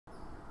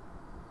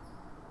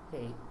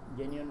Hey,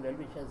 genuine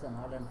well-wishers and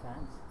ardent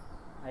fans,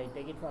 I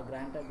take it for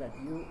granted that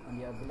you and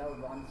your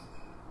beloved ones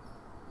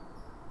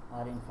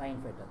are in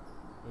fine fettle.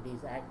 It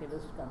is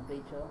activist cum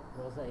preacher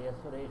Rosa S.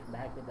 Suresh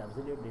back with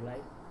absolute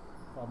delight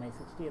for my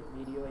 60th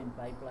video in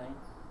pipeline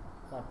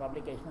for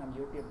publication on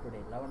YouTube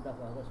today, 11th of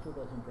August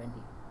 2020.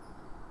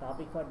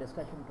 Topic for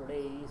discussion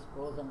today is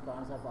pros and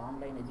cons of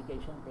online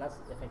education plus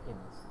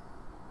effectiveness.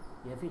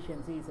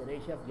 Efficiency is a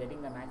ratio of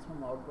getting the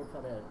maximum output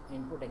for the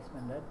input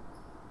expended.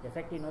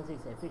 Effectiveness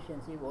is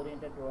efficiency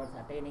oriented towards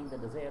attaining the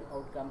desired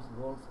outcomes,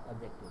 goals,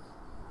 objectives.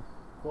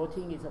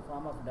 Coaching is a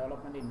form of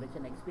development in which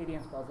an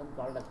experienced person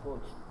called a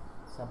coach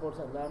supports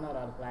a learner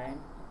or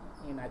client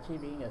in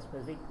achieving a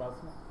specific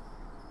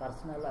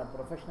personal or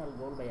professional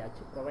goal by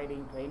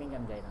providing training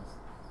and guidance.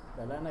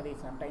 The learner is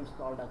sometimes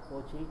called a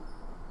coachee.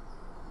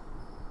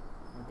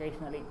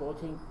 Occasionally,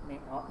 coaching may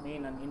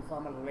mean an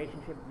informal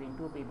relationship between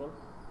two people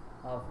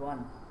of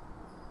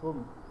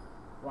whom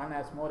one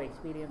has more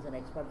experience and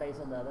expertise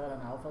than the other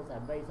and offers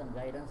advice and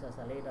guidance as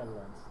a later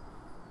learns.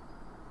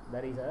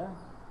 There is a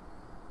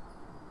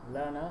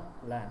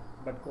learn,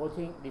 but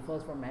coaching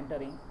differs from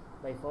mentoring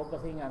by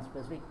focusing on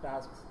specific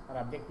tasks or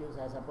objectives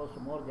as opposed to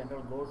more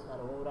general goals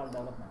or overall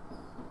development.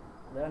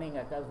 Learning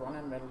occurs one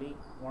and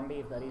only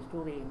if there is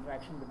two-way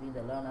interaction between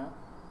the learner,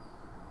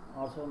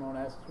 also known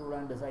as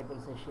student, disciple,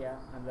 shishya,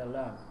 and the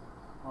learned,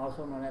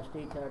 also known as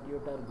teacher,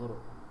 tutor, guru.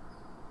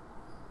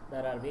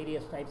 There are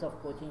various types of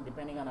coaching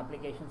depending on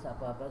applications or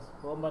purpose.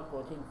 Homework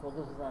coaching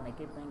focuses on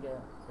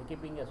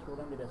equipping a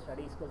student with the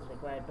study skills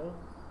required to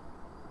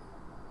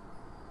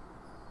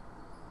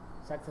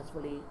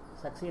successfully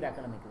succeed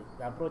academically.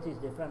 The approach is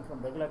different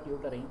from regular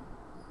tutoring,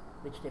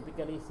 which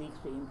typically seeks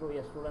to improve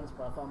a student's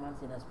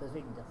performance in a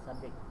specific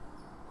subject.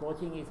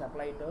 Coaching is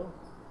applied to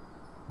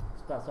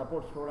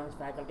support students,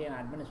 faculty, and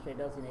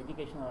administrators in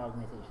educational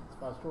organizations.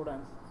 For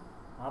students,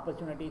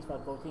 opportunities for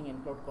coaching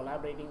include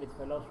collaborating with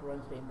fellow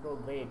students to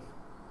improve grades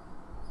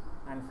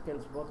and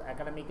skills, both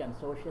academic and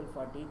social.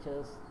 For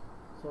teachers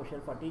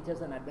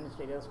and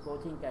administrators,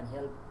 coaching can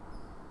help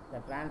the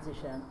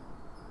transition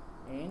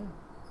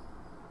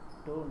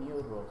into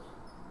new roles.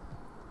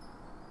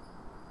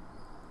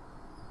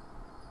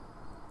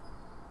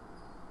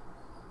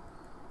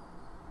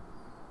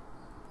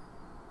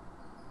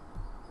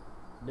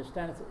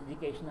 Distance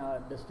education or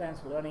distance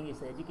learning is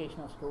the education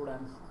of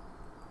students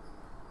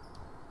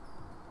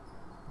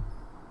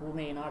who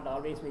may not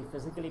always be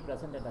physically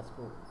present at a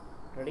school.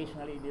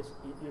 Traditionally, this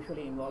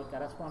usually involved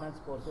correspondence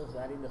courses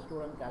wherein the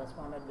student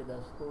corresponded with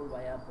the school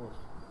via post.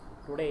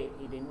 Today,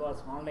 it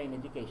involves online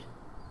education.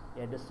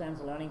 A distance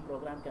learning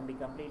program can be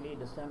completely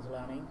distance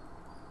learning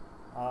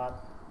or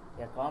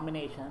a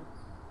combination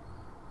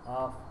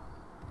of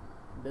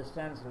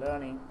distance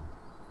learning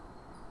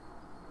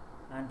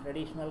and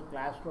traditional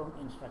classroom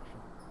instruction.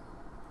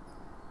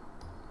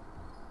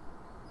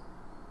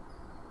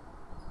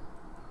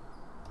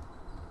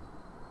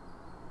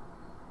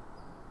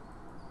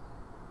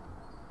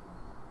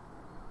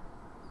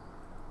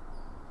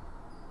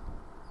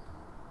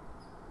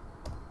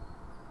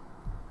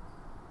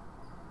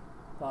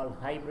 Called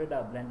hybrid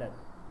or blended.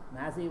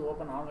 Massive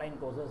open online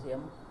courses,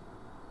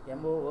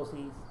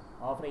 MOOCs,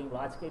 offering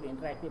large-scale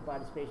interactive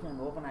participation and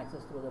open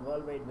access through the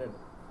World Wide Web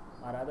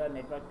or other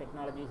network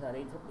technologies are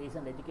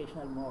recent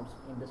educational modes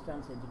in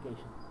distance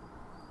education.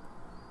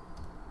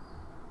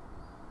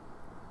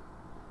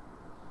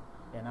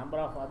 A number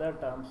of other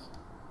terms: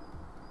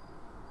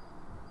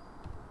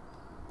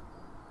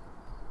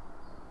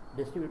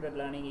 distributed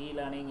learning,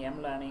 e-learning,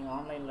 M-learning,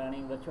 online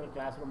learning, virtual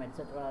classroom,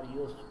 etc. are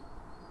used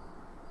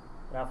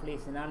roughly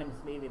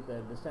synonymously with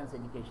distance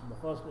education.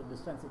 The first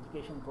distance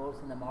education course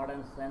in the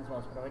modern sense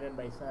was provided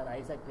by Sir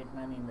Isaac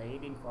Pitman in the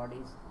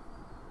 1840s,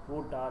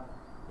 who taught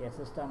a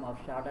system of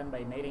shorten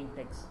by mailing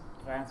text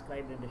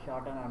transcribed into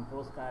shorten on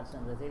postcards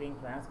and receiving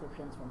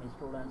transcriptions from his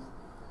students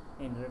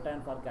in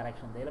return for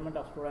correction. The element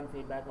of student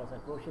feedback was a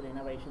crucial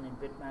innovation in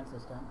Pitman's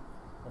system.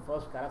 The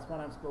first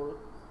correspondence school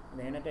in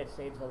the United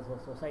States was a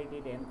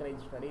society to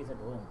encourage studies at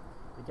home,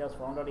 which was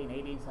founded in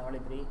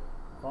 1873.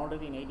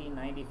 Founded in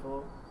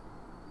 1894,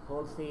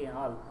 Holsey and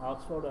all,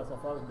 Oxford was the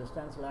first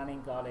distance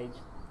learning college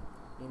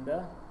in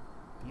the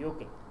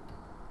UK.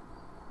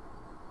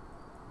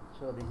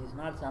 So this is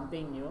not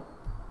something new.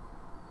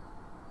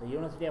 The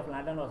University of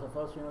London was the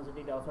first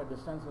university to offer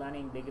distance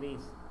learning degrees.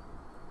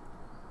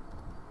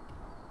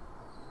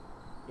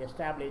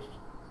 Established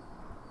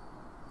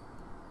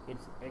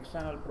its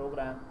external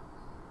program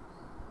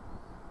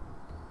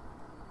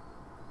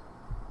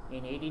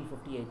in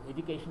 1858.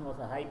 Education was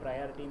a high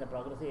priority in the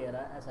progressive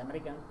era as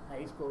American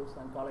high schools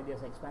and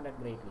colleges expanded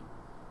greatly.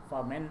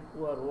 For men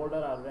who were older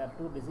or were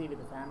too busy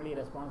with family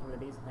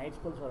responsibilities, night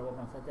schools were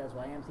open, such as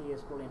YMCA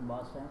School in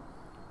Boston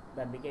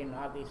that became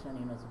Northeastern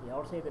University.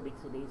 Outside the big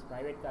cities,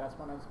 private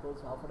correspondence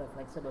schools offered a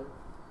flexible,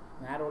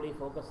 narrowly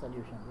focused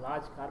solution.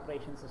 Large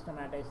corporations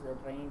systematized the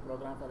training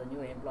program for the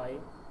new employee.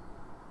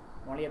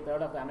 Only a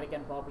third of the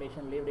American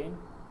population lived in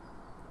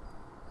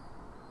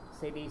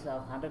cities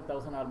of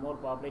 100,000 or more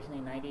population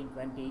in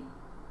 1920.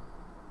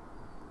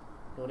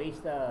 To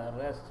reach the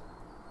rest,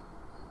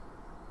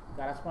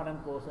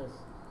 correspondence courses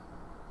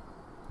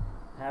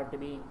had to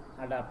be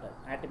adopted.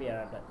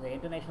 The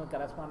International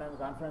Correspondence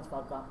Conference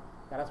for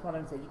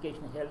Correspondence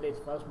Education held its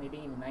first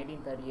meeting in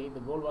 1938. The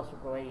goal was to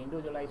provide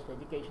individualized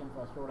education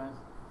for students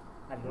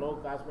at low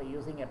cost by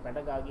using a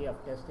pedagogy of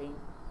testing,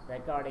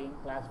 recording,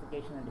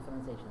 classification, and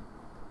differentiation.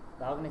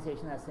 The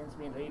organization has since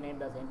been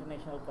renamed as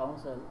International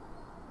Council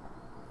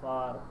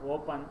for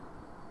Open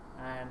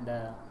and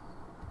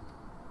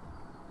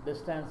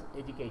Distance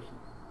Education,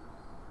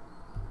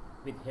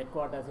 with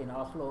headquarters in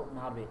Oslo,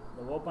 Norway.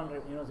 The Open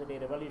University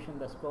revolutionized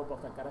the scope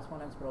of the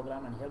correspondence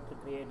program and helped to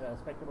create a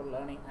respectable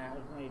learning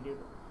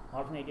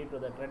alternative to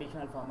the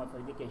traditional form of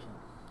education.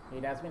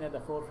 It has been at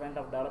the forefront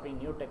of developing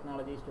new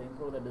technologies to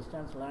improve the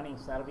distance learning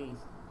service,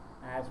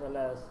 as well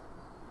as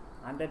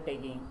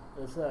undertaking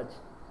research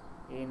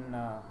in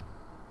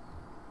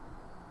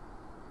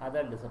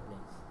other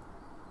disciplines.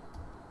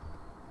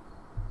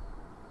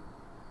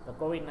 The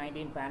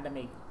COVID-19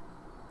 pandemic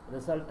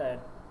resulted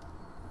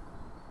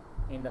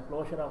in the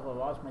closure of a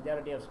vast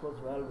majority of schools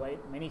worldwide.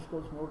 Many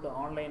schools moved to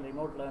online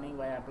remote learning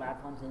via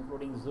platforms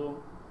including Zoom,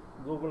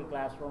 Google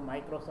Classroom,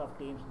 Microsoft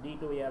Teams,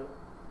 D2L,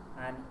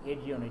 and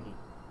Edgeunity.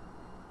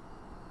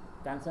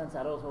 Concerns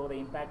arose over the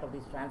impact of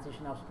this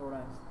transition on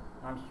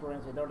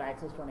students without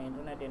access to an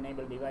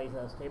internet-enabled device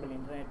or stable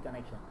internet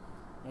connection.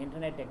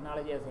 Internet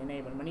technology has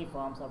enabled many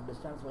forms of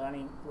distance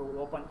learning through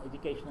open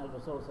educational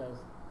resources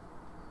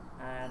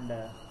and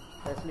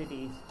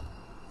facilities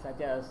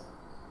such as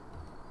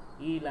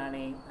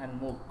e-learning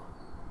and MOOC.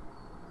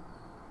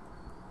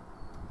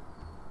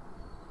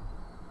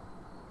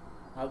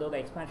 Although the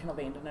expansion of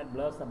the internet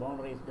blurs the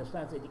boundaries,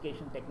 distance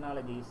education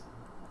technologies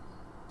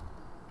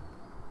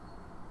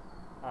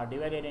are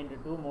divided into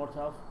two modes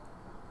of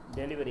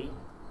delivery: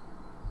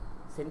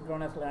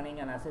 synchronous learning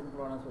and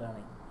asynchronous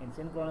learning. In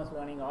synchronous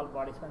learning, all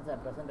participants are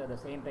present at the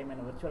same time in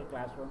a virtual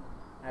classroom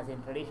as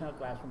in traditional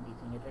classroom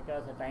teaching. It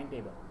requires a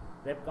timetable.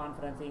 Web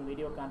conferencing,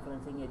 video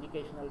conferencing,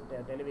 educational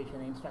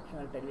television,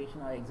 instructional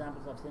television are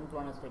examples of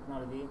synchronous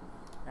technology,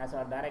 as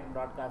are direct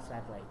broadcast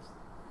satellites,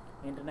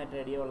 internet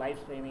radio, live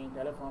streaming,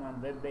 telephone,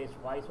 and web-based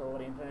voice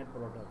over internet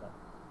protocol.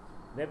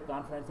 Web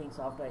conferencing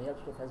software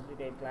helps to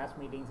facilitate class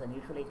meetings and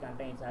usually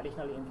contains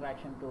additional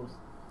interaction tools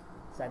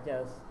such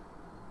as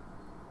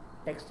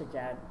text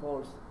chat,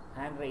 polls,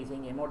 hand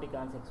raising,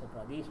 emoticons,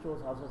 etc. These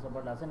tools also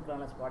support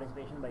asynchronous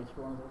participation by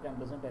students who can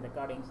listen to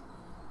recordings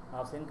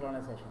of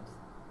synchronous sessions.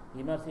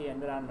 Immersive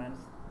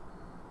environments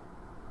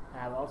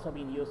have also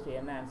been used to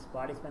enhance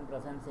participant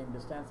presence in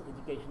distance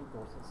education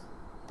courses.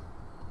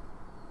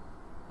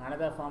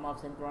 Another form of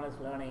synchronous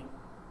learning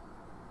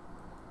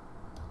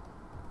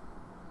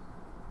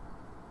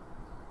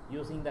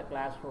using the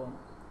classroom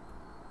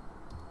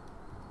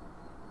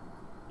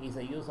is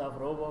the use of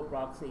robo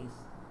proxies.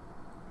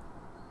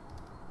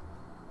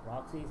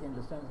 Proxies in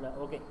distance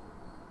learning,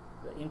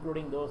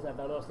 including those that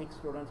allow 6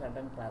 students to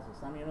attend classes.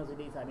 Some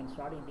universities have been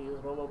starting to use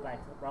robo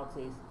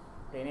proxies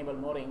to enable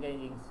more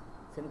engaging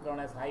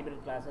synchronous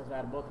hybrid classes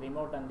where both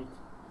remote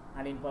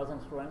and in-person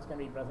students can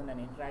be present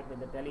and interact with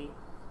the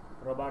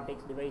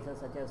tele-robotics devices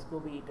such as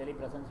Scooby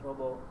telepresence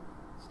robo,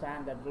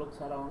 stand that looks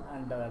around,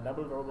 and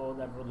double robo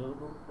that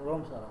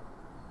roams around.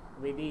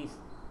 With these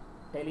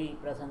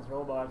telepresence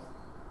robots,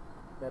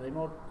 the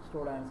remote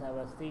students have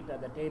a seat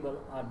at the table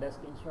or desk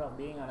instead of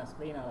being on a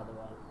screen or the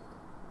wall.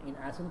 In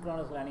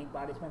asynchronous learning,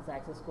 participants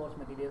access course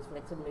materials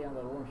flexibly on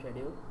their own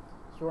schedule.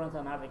 Students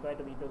are not required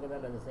to be together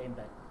at the same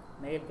time.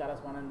 Mail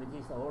correspondence,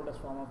 which is the oldest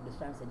form of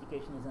distance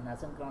education, is an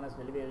asynchronous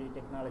delivery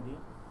technology,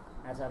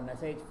 as are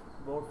message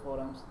board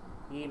forums,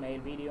 email,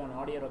 video and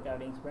audio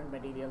recordings, print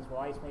materials,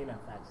 voicemail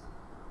and fax.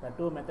 The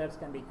two methods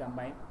can be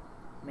combined.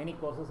 Many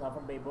courses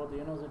offered by both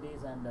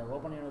universities and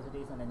open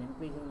universities and an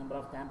increasing number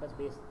of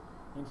campus-based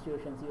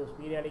institutions use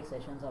periodic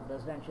sessions of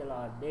residential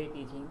or day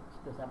teaching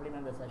to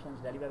supplement the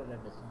sessions delivered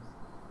at distance.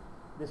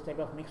 This type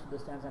of mixed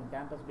distance and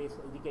campus-based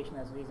education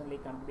has recently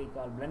come to be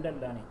called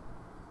blended learning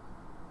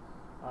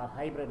or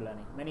hybrid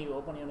learning. Many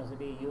open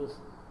universities use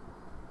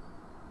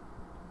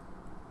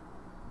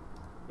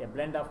a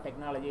blend of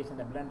technologies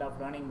and a blend of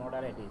learning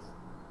modalities.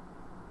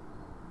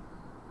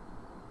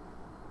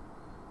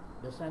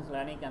 Distance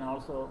learning can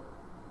also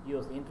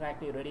use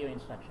interactive radio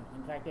instruction,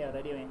 interactive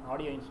radio and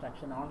audio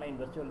instruction, online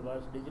virtual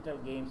worlds, digital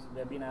games,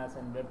 webinars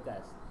and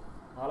webcasts,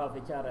 all of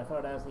which are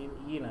referred as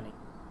e-learning.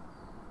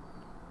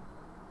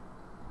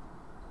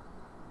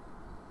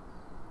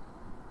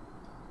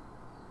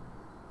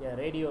 A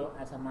radio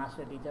as a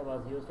master teacher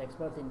was used.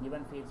 Experts in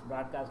given fields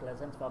broadcast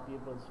lessons for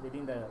pupils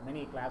within the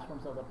many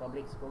classrooms of the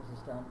public school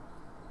system,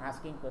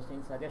 asking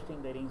questions,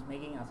 suggesting readings,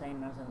 making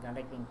assignments and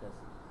conducting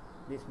tests.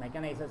 This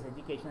mechanizes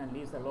education and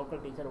leaves the local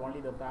teacher only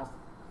the task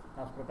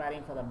of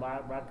preparing for the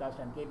broadcast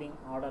and keeping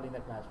order in the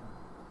classroom.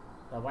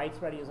 The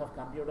widespread use of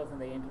computers and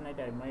the internet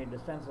have made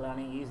distance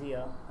learning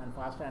easier and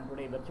faster, and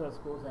today virtual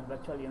schools and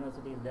virtual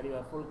universities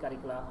deliver full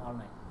curricula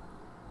online.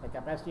 The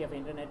capacity of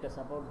internet to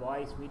support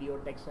voice, video,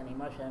 text and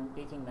immersion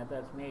teaching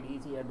methods made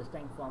easier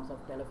distinct forms of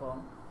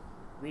telephone,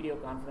 video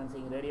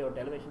conferencing, radio,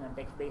 television and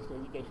text-based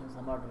education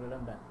somewhat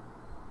redundant.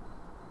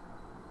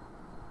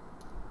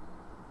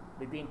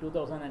 Between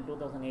 2000 and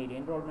 2008,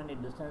 enrollment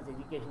in distance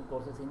education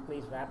courses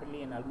increased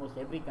rapidly in almost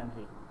every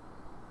country.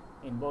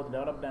 In both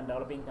developed and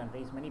developing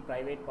countries, many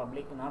private,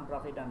 public,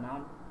 non-profit and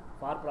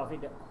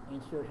non-for-profit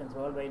institutions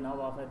worldwide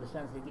now offer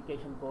distance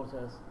education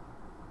courses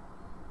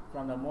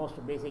from the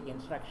most basic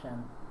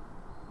instruction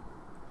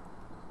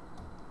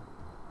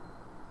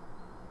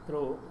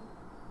through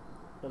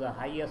to the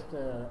highest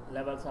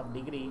levels of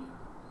degree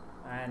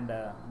and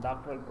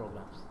doctoral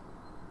programs.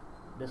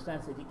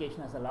 Distance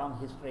education has a long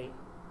history.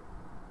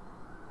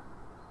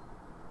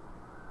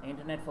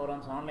 Internet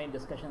forums, online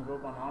discussion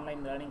group, and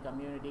online learning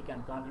community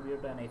can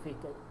contribute to an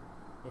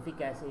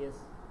efficacious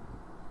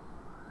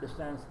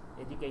distance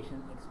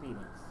education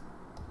experience.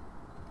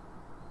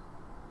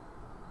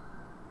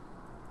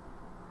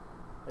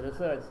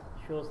 Research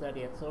shows that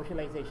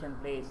socialization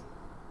plays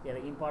an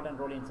important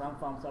role in some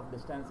forms of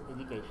distance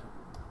education.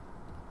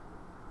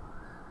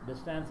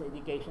 Distance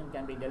education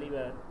can be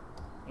delivered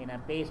in a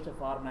paced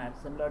format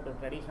similar to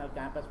traditional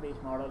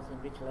campus-based models in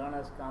which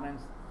learners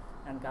commence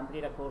and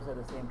complete a course at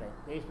the same time.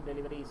 Paced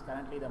delivery is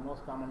currently the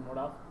most common mode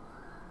of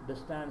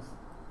distance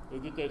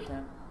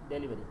education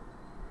delivery.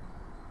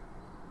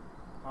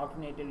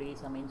 Alternatively,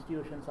 some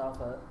institutions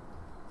offer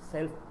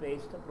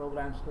self-paced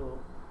programs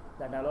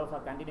that allow for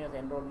continuous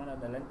enrollment, and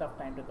the length of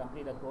time to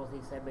complete the course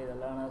is set by the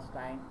learner's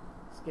time,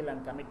 skill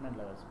and commitment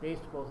levels.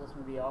 Paced courses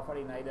may be offered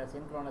in either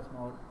synchronous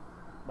mode,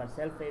 but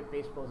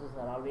self-paced courses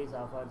are always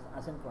offered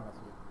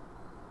asynchronously.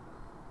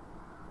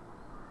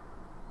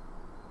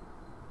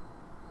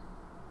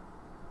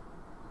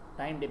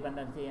 Time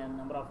dependency and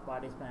number of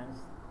participants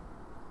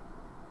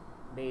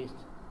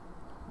based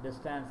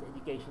distance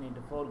education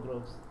into 4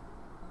 groups.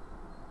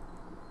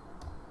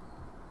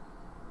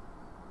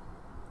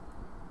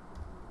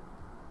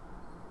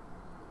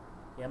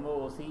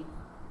 MOOC,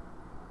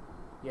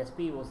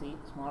 SPOC,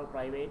 small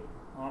private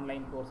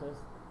online courses,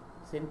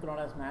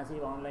 synchronous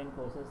massive online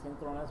courses,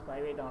 synchronous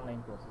private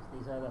online courses.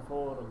 These are the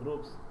 4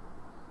 groups.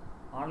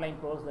 Online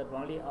course that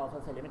only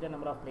offers a limited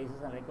number of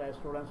places and requires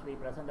students to be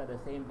present at the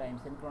same time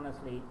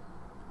synchronously.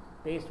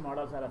 Paced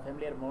models are a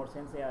familiar mode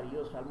since they are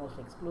used almost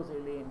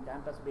exclusively in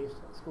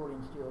campus-based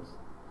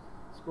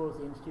schools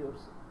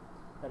institutes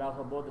that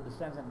offer both the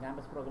distance and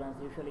campus programs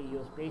usually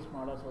use paced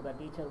models so that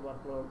teacher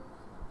workload,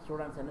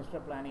 student semester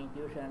planning,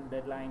 tuition,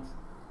 deadlines,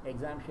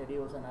 exam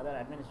schedules and other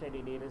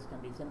administrative details can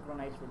be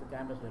synchronized with the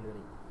campus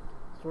delivery.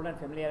 Student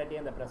familiarity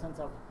and the presence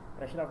of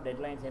pressure of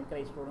deadlines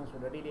encourage students to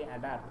readily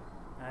adapt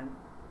and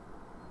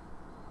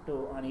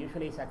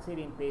usually succeed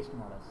in paced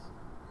models.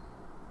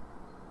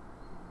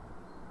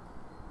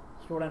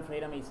 Student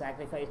freedom is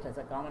sacrificed as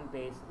a common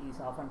pace is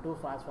often too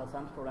fast for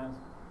some students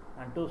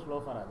and too slow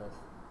for others.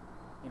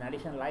 In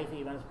addition, life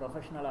events,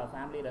 professional or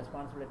family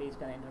responsibilities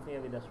can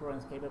interfere with the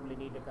student's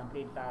capability to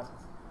complete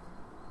tasks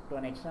to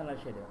an external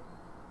schedule.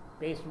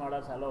 Paced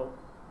models allow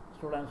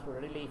students to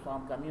readily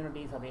form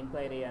communities of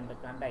inquiry and to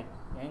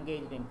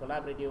engaged in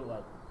collaborative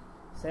work.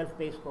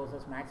 Self-paced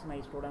courses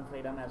maximize student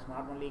freedom as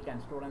not only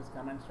can students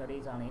commence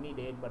studies on any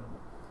date, but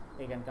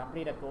they can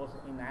complete a course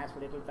in as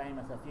little time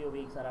as a few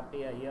weeks or up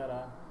to a year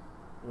or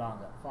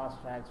longer.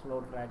 Fast track, slow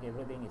track,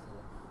 everything is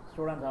here.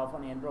 Students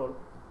often enroll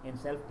in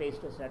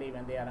self-paced study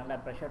when they are under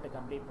pressure to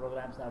complete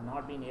programs or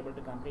not being able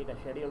to complete a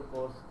scheduled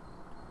course,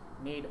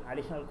 need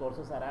additional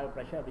courses or have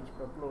pressure which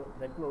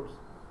precludes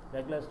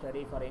regular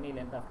study for any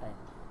length of time.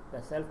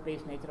 The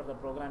self-paced nature of the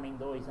programming,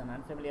 though, is an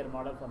unfamiliar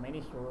model for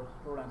many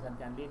students and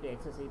can lead to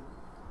excessive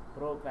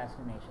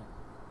procrastination,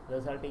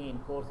 resulting in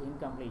course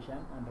incompletion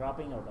and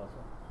dropping out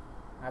also.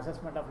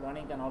 Assessment of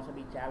learning can also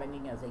be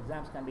challenging as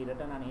exams can be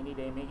written on any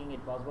day, making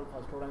it possible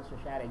for students to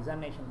share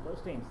examination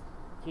questions,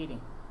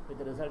 cheating, with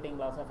the resulting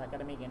loss of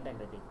academic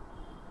integrity.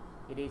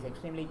 It is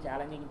extremely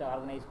challenging to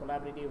organize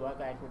collaborative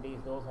work activities,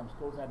 though some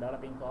schools are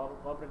developing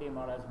cooperative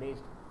models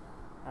based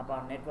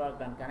upon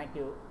networked and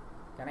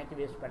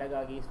connectivist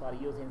pedagogies for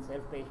use in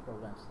self-paced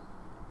programs.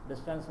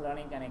 Distance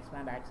learning can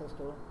expand access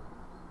to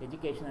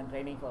education and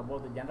training for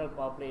both the general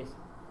populace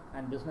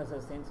and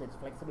businesses since its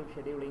flexible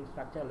scheduling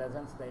structure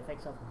lessens the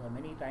effects of the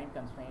many time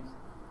constraints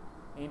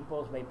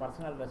imposed by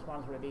personal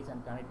responsibilities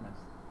and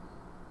commitments.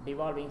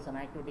 Devolving some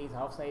activities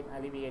off-site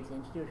alleviates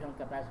institutional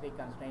capacity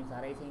constraints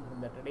arising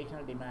from the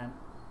traditional demand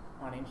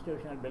on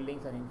institutional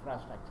buildings and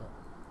infrastructure.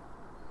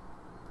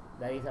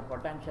 There is a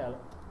potential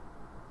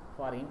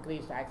for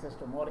increased access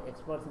to more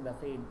experts in the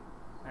field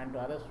and to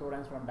other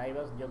students from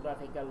diverse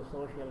geographical,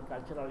 social,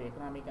 cultural,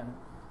 economic and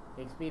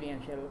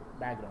experiential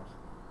backgrounds.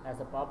 As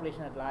the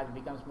population at large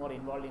becomes more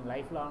involved in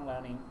lifelong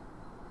learning,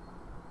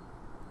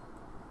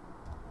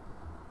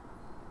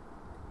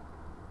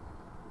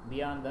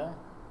 beyond the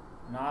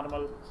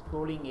normal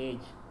schooling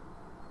age,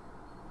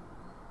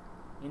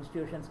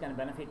 institutions can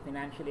benefit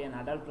financially and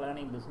adult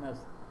learning business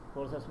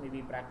courses may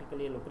be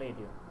practically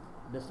lucrative.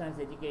 Distance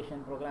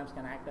education programs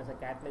can act as a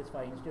catalyst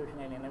for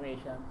institutional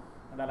innovation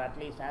and are at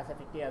least as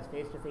effective as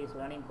face-to-face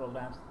learning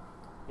programs,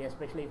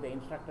 especially if the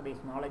instructor is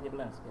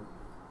knowledgeable and skilled.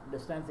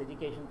 Distance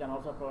education can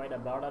also provide a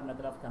broader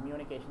method of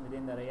communication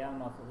within the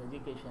realm of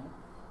education,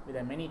 With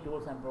the many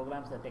tools and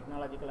programs, the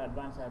technological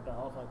advance have to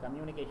offer,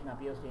 communication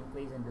appears to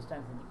increase in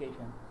distance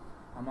education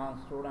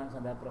among students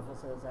and their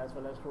professors as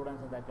well as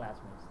students and their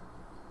classmates.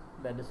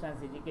 The distance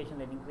education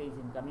will increase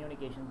in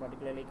communication,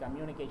 particularly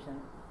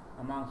communication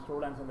among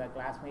students and their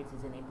classmates,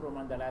 is an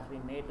improvement that has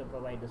been made to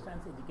provide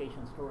distance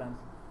education students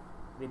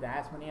with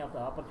as many of the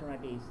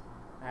opportunities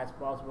as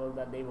possible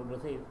that they would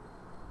receive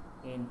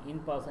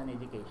in-person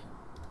education.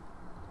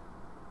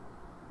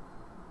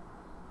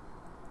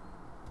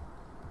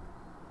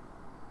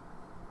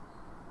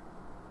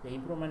 The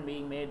improvement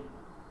being made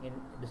in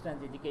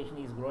distance education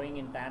is growing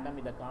in tandem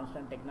with the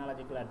constant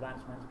technological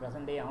advancements.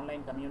 Present-day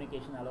online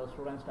communication allows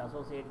students to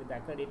associate with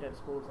accredited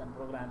schools and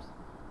programs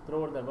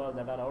throughout the world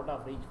that are out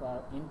of reach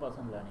for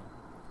in-person learning.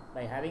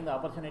 By having the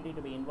opportunity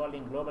to be involved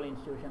in global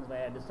institutions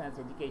via distance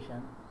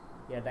education,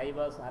 a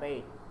diverse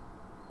array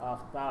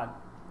of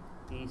thought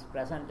is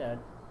presented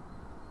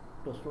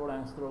to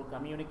students through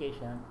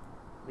communication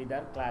with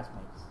their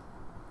classmates.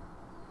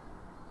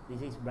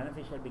 This is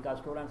beneficial because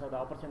students have the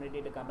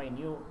opportunity to combine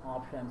new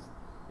options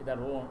with their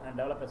own and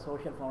develop a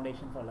social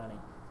foundation for learning.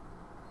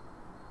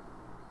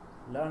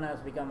 Learners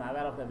become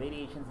aware of the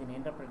variations in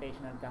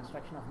interpretation and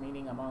construction of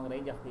meaning among a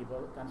range of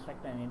people,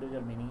 construct an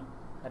individual meaning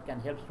that can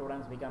help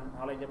students become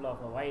knowledgeable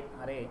of a wide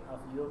array of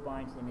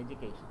viewpoints in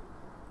education.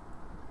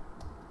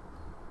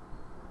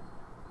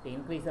 To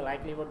increase the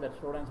likelihood that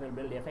students will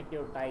build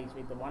effective ties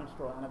with one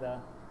to another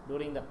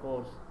during the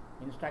course,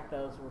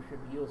 instructors who should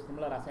use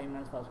similar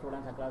assignments for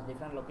students across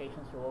different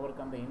locations to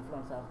overcome the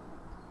influence of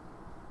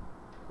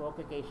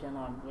co-education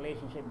on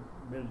relationship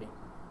building.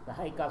 The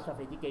high cost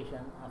of education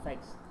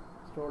affects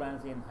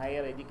students in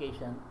higher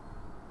education,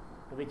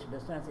 to which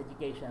distance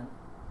education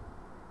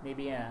may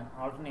be an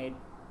alternate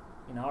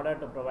in order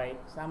to provide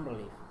some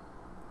relief,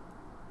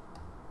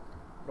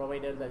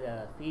 provided that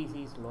the fees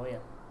is lower.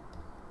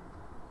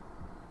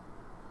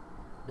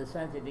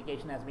 Distance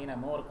education has been a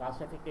more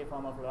cost-effective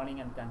form of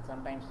learning and can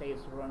sometimes save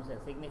students a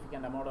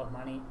significant amount of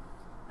money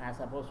as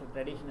opposed to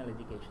traditional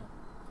education.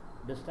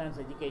 Distance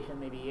education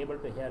may be able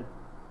to help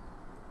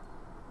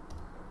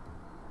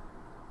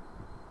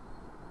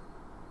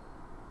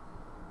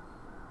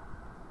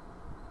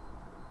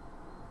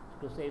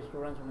to save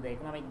students from the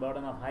economic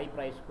burden of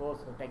high-priced course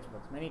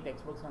textbooks. Many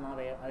textbooks are now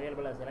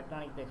available as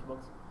electronic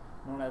textbooks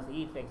known as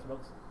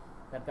e-textbooks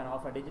that can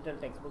offer digital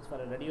textbooks for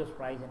a reduced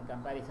price in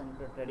comparison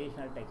to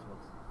traditional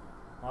textbooks.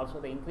 Also,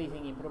 the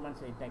increasing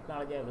improvements in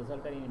technology have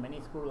resulted in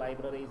many school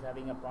libraries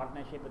having a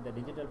partnership with the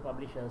digital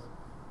publishers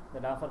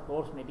that offer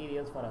course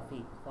materials for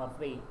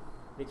free,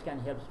 which can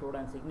help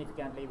students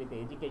significantly with the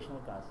educational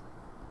costs.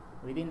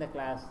 Within the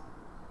class,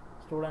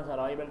 students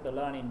are able to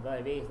learn in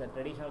ways that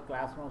traditional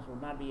classrooms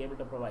would not be able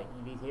to provide.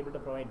 It is able to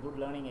provide good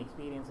learning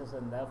experiences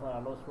and therefore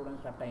allow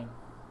students to obtain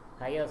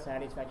higher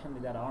satisfaction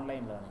with their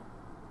online learning.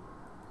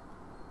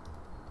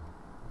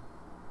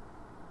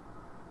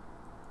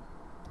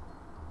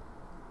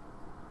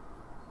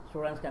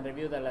 Students can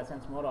review the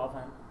lessons more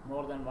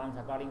than once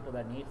according to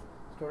their needs.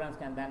 Students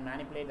can then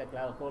manipulate the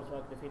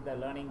coursework to fit their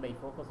learning by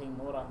focusing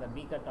more on the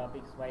weaker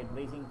topics while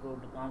breezing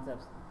through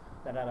concepts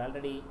that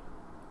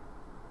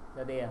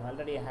they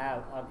already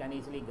have or can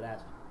easily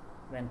grasp.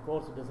 When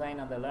course design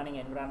and the learning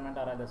environment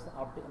are at the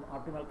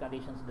optimal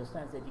conditions,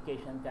 distance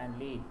education can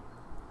lead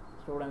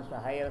students to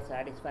higher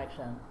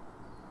satisfaction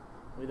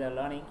with their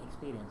learning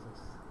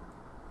experiences.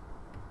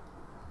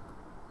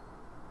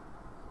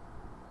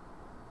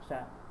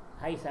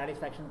 High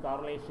satisfaction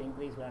correlates to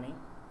increased learning.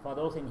 For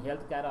those in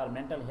healthcare or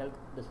mental health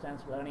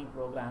distance learning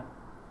program,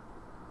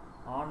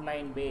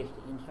 online-based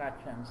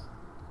instructions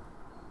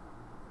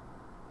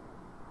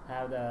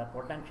have the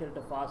potential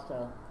to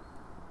foster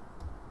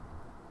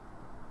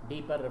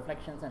deeper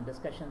reflections and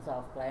discussions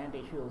of client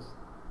issues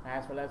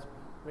as well as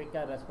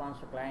quicker response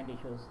to client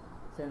issues,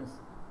 since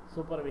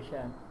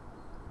supervision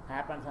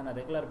happens on a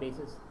regular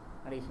basis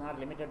and is not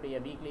limited to a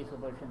weekly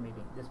supervision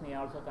meeting. This may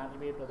also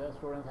contribute to the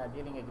students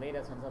feeling a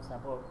greater sense of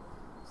support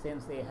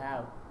since they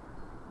have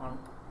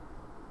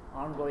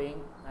ongoing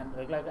and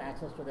regular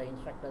access to the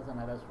instructors and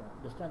other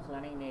students. Distance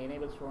learning may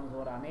enable students who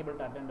are unable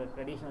to attend a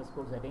traditional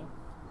school setting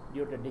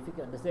due to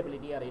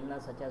disability or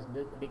illness such as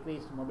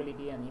decreased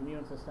mobility and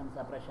immune system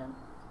suppression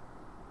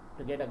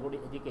to get a good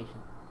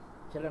education.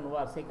 Children who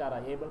are sick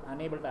or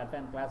unable to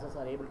attend classes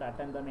are able to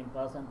attend them in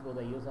person through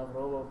the use of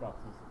robo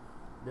proxies.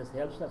 This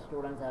helps the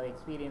students have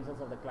experiences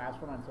of the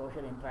classroom and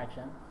social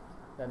interaction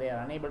that they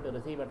are unable to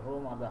receive at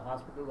home or the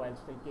hospital while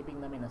still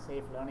keeping them in a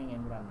safe learning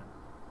environment.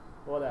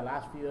 Over the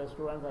last few years,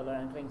 students are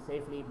entering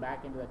safely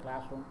back into the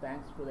classroom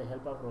thanks to the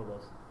help of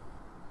robots.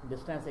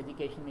 Distance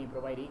education may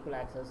provide equal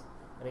access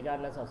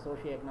regardless of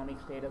socioeconomic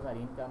status or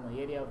income,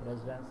 area of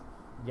residence,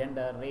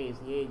 gender, race,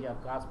 age, or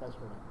caste per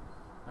student.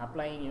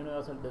 Applying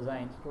universal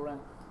design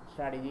student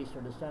strategies to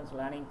distance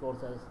learning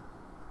courses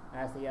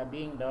as they are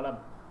being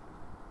developed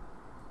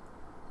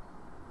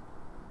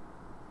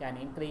can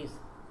increase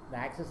the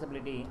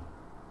accessibility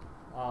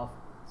of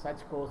such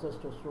courses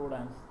to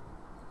students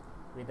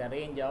with a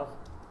range of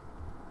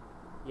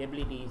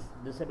abilities,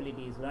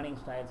 disabilities, learning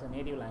styles, and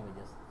native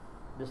languages.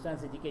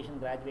 Distance education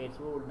graduates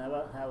who would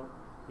never have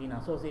been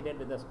associated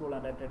with the school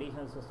under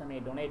traditional system may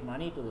donate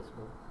money to the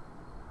school.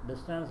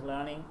 Distance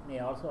learning may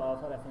also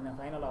offer a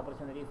final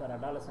opportunity for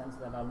adolescents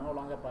that are no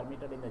longer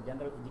permitted in the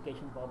general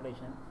education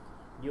population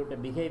due to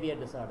behavior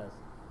disorders.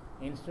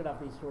 Instead of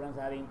these students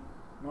having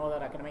no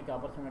other academic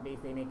opportunities,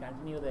 they may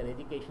continue their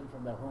education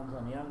from their homes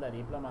and earn their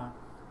diploma,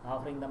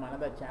 offering them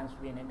another chance to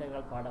be an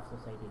integral part of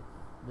society.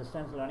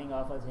 Distance learning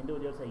offers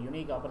individuals a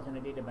unique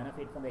opportunity to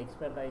benefit from the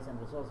expertise and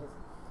resources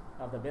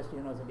of the best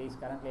universities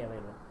currently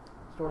available.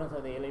 Students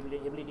have the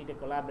ability to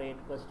collaborate,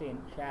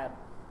 question, share,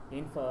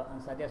 infer,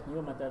 and suggest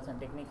new methods and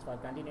techniques for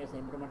continuous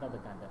improvement of the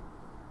content.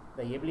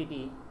 The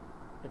ability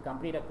to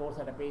complete a course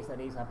at a pace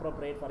that is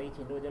appropriate for each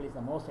individual is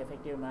the most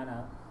effective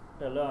manner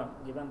to learn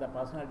given the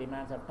personal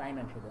demands of time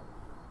and schedule.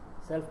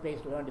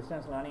 Self-paced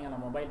distance learning on a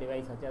mobile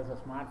device such as a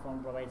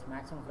smartphone provides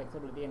maximum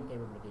flexibility and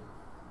capability.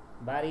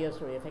 Barriers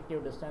to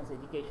effective distance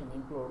education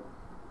include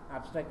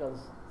obstacles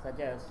such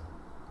as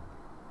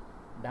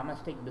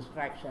domestic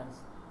distractions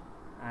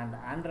and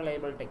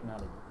unreliable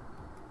technology,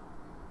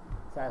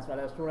 so as well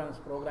as students'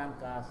 program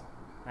costs,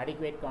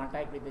 adequate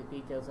contact with the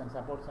teachers and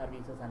support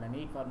services, and a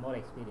need for more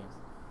experience.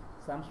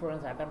 Some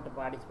students attempt to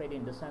participate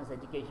in distance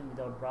education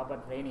without proper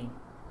training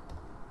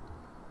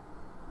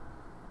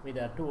with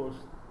the tools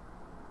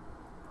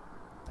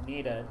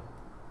needed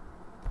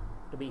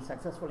to be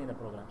successful in the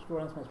program.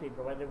 Students must be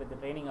provided with the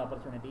training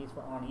opportunities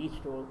on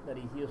each tool that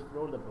is used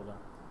throughout the program.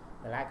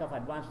 The lack of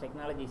advanced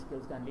technology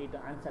skills can lead to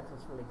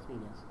unsuccessful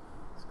experience.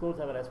 Schools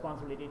have a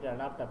responsibility to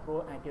adopt a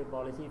proactive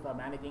policy for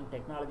managing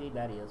technology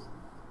barriers.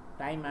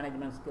 Time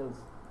management skills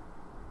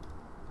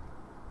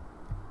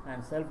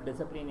and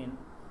self-discipline in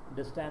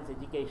distance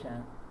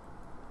education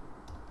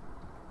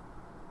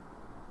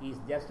is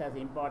just as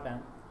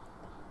important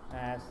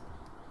as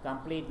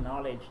complete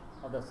knowledge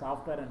of the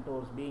software and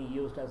tools being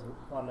used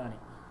for learning.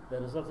 The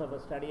results of a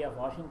study of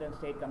Washington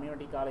State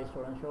Community College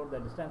students showed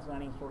that distance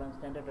learning students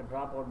tended to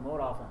drop out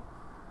more often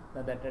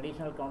than their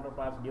traditional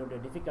counterparts due to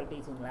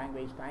difficulties in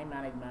language, time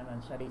management,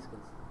 and study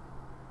skills.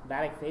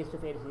 Direct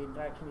face-to-face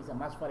interaction is a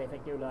must for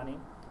effective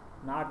learning.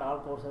 Not all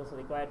courses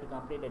required to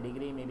complete a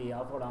degree may be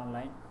offered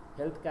online.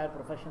 Healthcare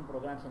profession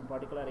programs in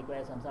particular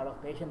require some sort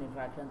of patient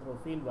interaction through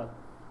fieldwork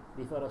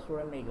before a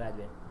student may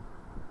graduate.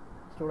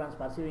 Students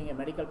pursuing a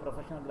medical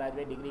professional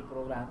graduate degree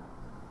program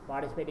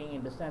participating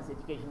in distance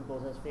education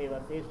courses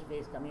favor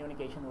face-to-face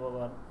communication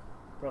over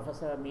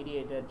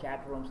professor-mediated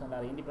chat rooms and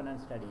our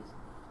independent studies.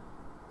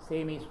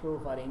 Same is true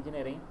for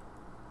engineering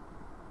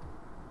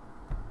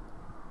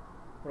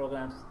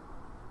programs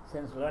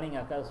since learning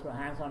occurs through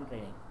hands-on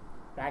training.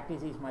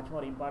 Practice is much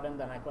more important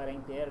than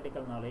acquiring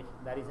theoretical knowledge.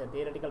 There is a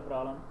theoretical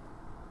problem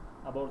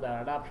about the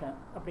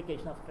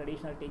application of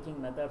traditional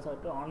teaching methods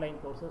to online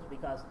courses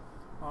because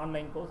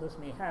online courses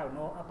may have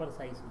no upper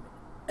size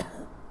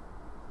limit.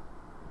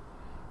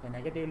 A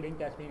negative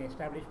link has been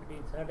established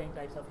between certain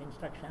types of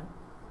instruction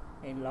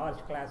in large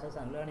classes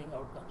and learning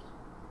outcomes.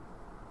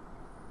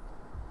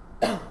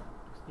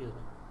 Excuse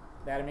me.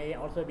 There may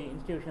also be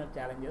institutional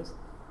challenges.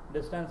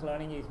 Distance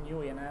learning is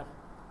new enough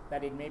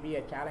that it may be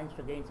a challenge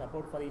to gain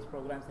support for these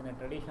programs in a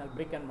traditional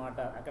brick and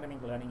mortar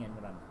academic learning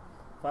environment.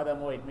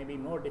 Furthermore, it may be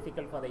more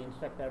difficult for the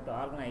instructor to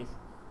organize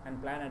and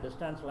plan a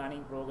distance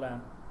learning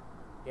program,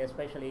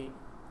 especially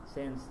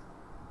since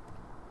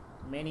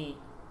many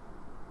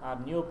are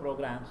new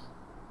programs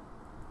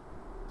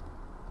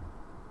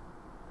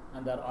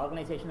and their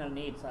organizational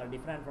needs are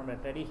different from a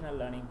traditional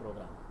learning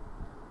program.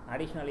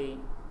 Additionally,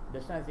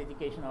 distance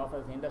education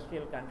offers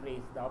industrial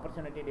countries the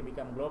opportunity to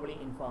become globally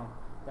informed.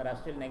 There are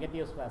still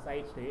negative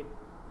sides to it.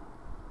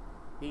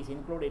 These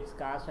include its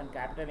cost and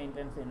capital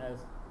intensiveness,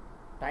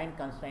 time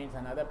constraints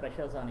and other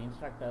pressures on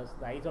instructors,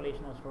 the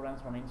isolation of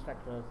students from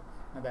instructors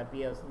and their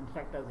peers,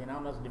 instructors'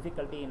 enormous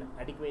difficulty in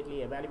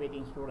adequately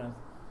evaluating students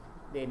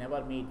they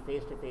never meet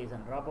face-to-face,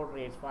 and dropout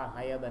rates far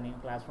higher than in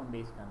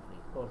classroom-based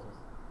courses.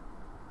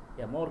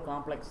 A more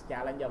complex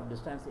challenge of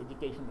distance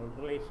education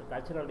relates to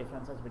cultural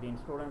differences between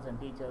students and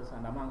teachers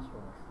and among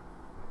students.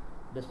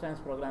 Distance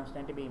programs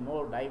tend to be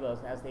more diverse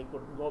as they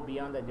could go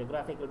beyond the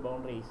geographical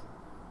boundaries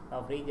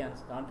of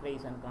regions,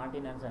 countries, and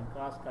continents and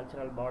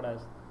cross-cultural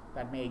borders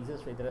that may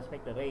exist with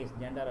respect to race,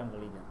 gender, and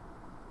religion.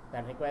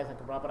 That requires a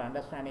proper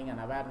understanding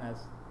and awareness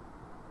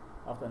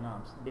of the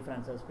norms,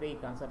 differences,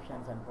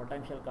 preconceptions, and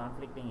potential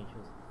conflicting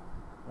issues.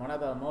 One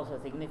of the most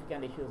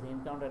significant issues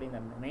encountered in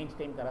the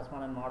mainstream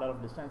correspondent model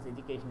of distance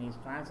education is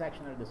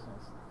transactional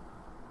distance,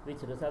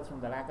 which results from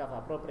the lack of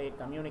appropriate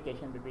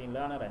communication between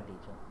learner and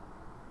teacher.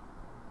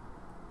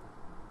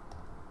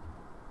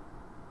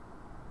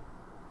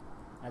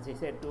 As I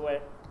said,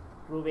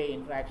 two-way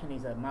interaction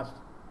is a must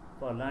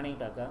for learning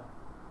to occur.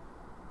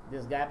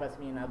 This gap has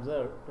been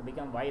observed to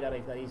become wider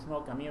if there is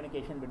no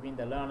communication between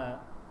the learner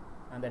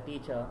and the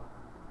teacher,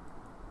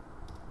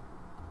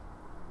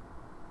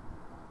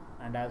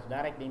 and has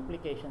direct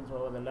implications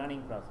over the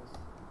learning process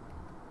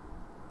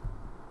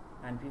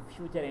and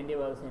future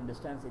endeavors in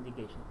distance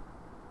education.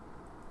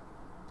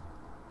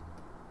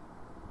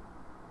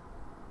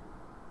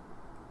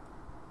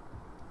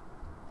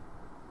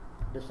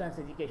 Distance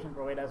education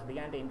providers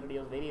began to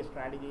introduce various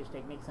strategies,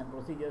 techniques, and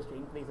procedures to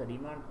increase the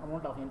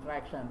amount of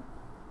interaction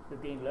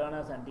between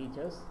learners and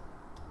teachers.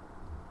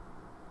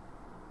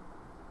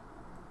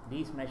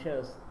 These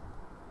measures,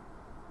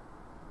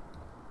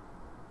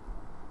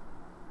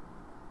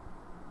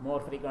 more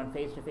frequent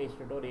face-to-face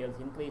tutorials,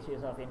 increased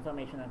use of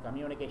information and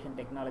communication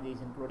technologies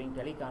including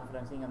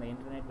teleconferencing and the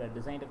internet, were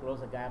designed to close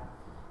the gap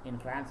in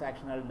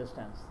transactional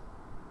distance.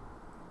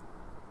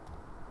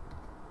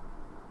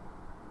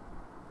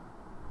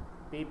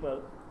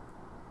 People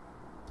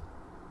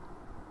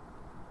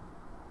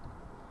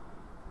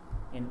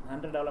in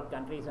underdeveloped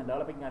countries and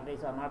developing countries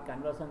are not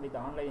conversant with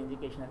online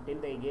education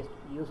until they get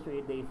used to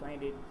it. They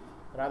find it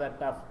rather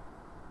tough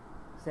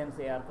since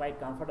they are quite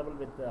comfortable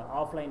with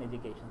offline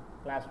education,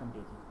 classroom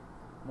teaching.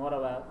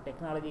 Moreover,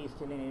 technology is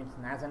still in its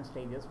nascent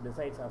stages.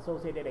 Besides,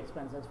 associated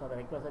expenses for the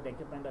requisite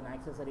equipment and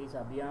accessories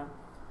are beyond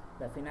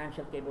the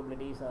financial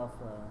capabilities of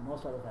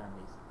most of the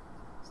families.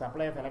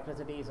 Supply of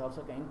electricity is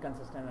also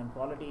inconsistent and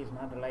quality is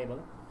not reliable.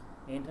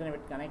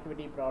 Internet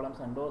connectivity problems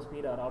and low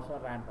speed are also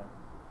rampant.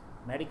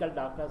 Medical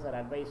doctors are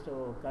advised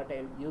to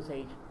curtail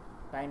usage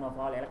time of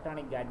all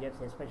electronic gadgets,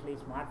 especially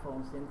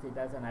smartphones, since it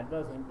has an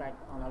adverse impact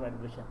on our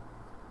vision.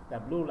 The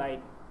blue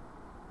light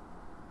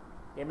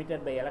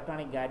emitted by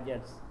electronic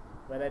gadgets,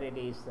 whether it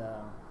is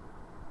a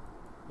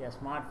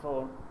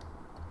smartphone,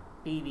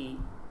 TV,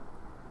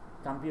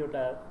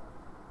 computer,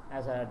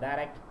 has a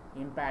direct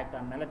impact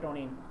on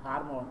melatonin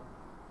hormone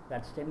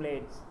that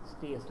stimulates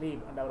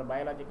sleep and our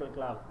biological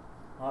clock,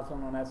 also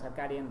known as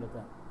circadian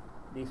rhythm.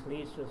 This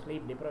leads to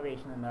sleep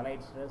deprivation and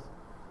allied stress,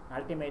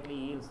 ultimately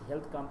yields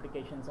health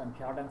complications and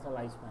shortens the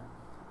lifespan.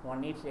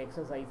 One needs to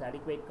exercise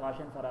adequate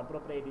caution for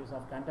appropriate use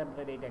of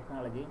contemporary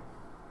technology,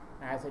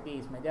 as it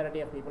is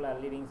majority of people are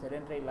living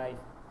sedentary life,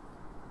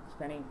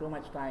 spending too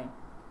much time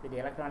with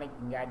electronic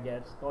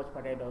gadgets, couch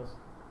potatoes,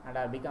 and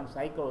have become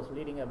psychos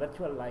leading a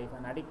virtual life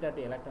and addicted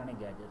to electronic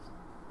gadgets.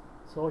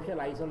 Social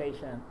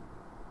isolation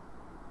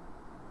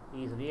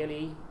is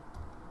really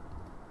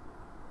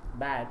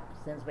bad,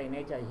 since by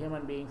nature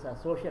human beings are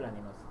social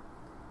animals.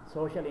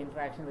 Social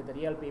interaction with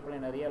real people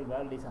in a real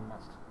world is a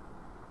must.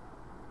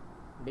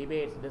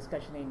 Debates,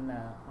 discussion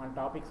on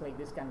topics like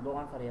this can go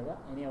on forever.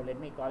 Anyhow, let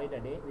me call it a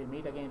day. We'll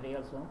meet again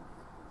real soon.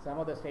 Some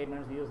of the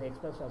statements, views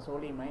expressed are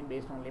solely mine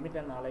based on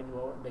limited knowledge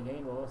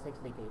gained over 6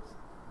 decades.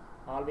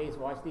 Always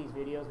watch these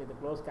videos with a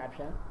closed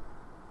caption,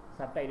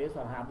 subtitles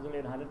for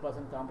absolute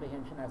 100%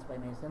 comprehension, as by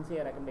my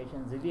sincere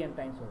recommendation zillion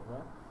times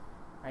over.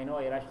 I know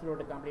I rushed through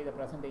to complete the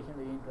presentation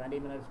within 20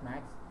 minutes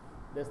max.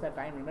 This is the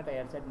time limit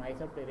I had set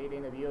myself to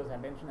retain the viewer's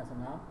attention as of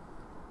now.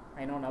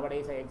 I know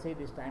nowadays I exceed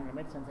this time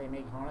limit, since I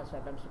make honest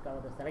attempts to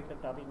cover the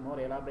selected topic more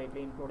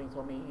elaborately, including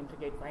so many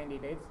intricate fine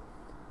details,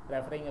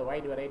 referring a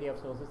wide variety of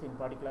sources, in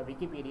particular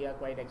Wikipedia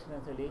quite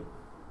extensively,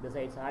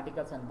 besides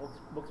articles and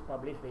books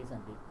published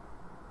recently.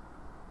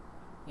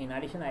 In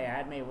addition, I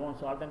add my own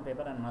salt and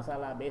pepper and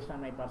masala based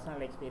on my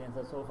personal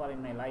experiences so far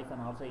in my life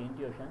and also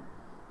intuition.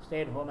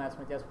 Stay at home as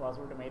much as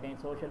possible to maintain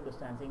social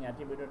distancing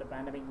attributed to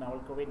pandemic novel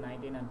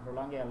COVID-19 and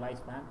prolong your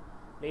lifespan.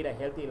 Lead a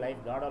healthy life.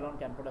 God alone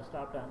can put a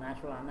stop to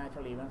natural and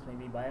unnatural events,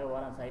 maybe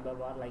bio-war and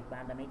cyber-war like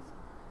pandemics,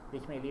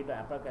 which may lead to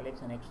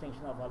apocalypse and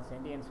extinction of all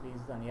sentient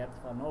species on earth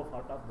for no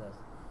fault of theirs.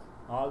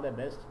 All the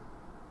best.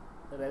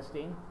 Rest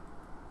in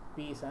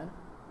peace and